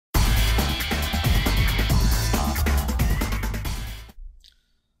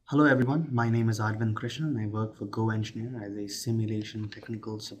Hello everyone, my name is Arvind Krishnan and I work for Go Engineer as a simulation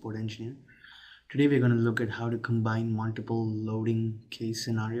technical support engineer. Today we're going to look at how to combine multiple loading case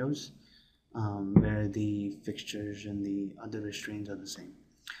scenarios where the fixtures and the other restraints are the same.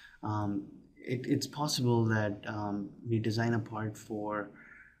 It's possible that we design a part for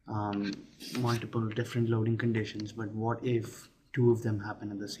multiple different loading conditions, but what if two of them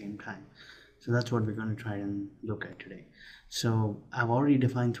happen at the same time? So that's what we're going to try and look at today. So I've already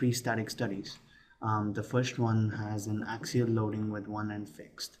defined three static studies. The first one has an axial loading with one end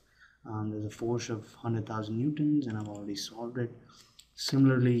fixed. There's a force of 100,000 newtons and I've already solved it.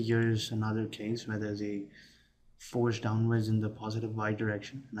 Similarly, here's another case where there's a force downwards in the positive y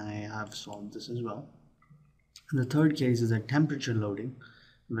direction, and I have solved this as well. And the third case is a temperature loading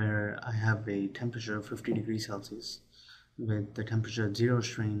where I have a temperature of 50 degrees Celsius with the temperature at zero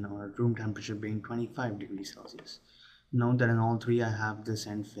strain or room temperature being 25 degrees Celsius. Note that in all three I have this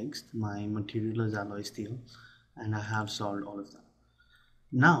end fixed, my material is alloy steel, and I have solved all of them.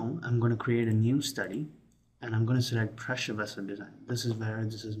 Now I'm going to create a new study and I'm going to select pressure vessel design. This is where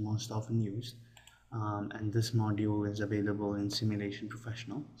this is most often used, and this module is available in Simulation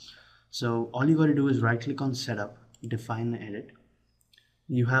Professional. So all you got to do is right click on setup, define and edit.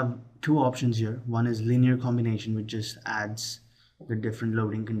 You have two options here. One is linear combination, which just adds the different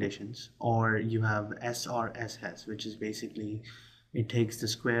loading conditions, or you have SRSS, which is basically it takes the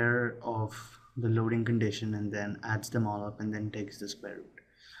square of the loading condition and then adds them all up and then takes the square root.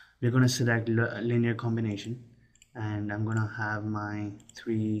 We're going to select linear combination and I'm going to have my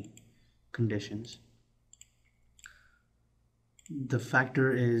three conditions. The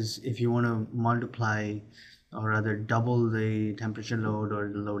factor is if you want to multiply or rather double the temperature load or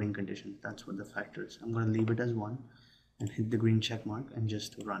the loading condition. That's what the factor is. I'm going to leave it as 1 and hit the green check mark and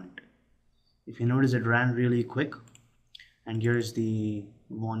just run it. If you notice, it ran really quick, and here's the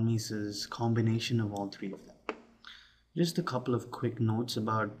von Mises combination of all three of them. Just a couple of quick notes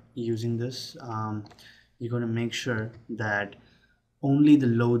about using this. You're going to make sure that only the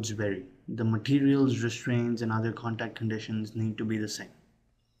loads vary. The materials, restraints, and other contact conditions need to be the same.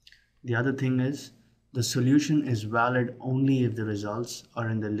 The other thing is the solution is valid only if the results are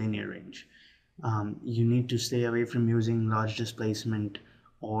in the linear range. You need to stay away from using large displacement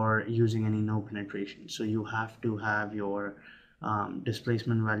or using any no penetration. So you have to have your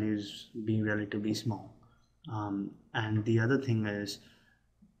displacement values be relatively small. And the other thing is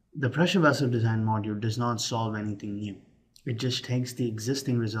the pressure vessel design module does not solve anything new. It just takes the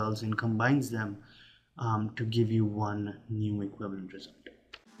existing results and combines them to give you one new equivalent result.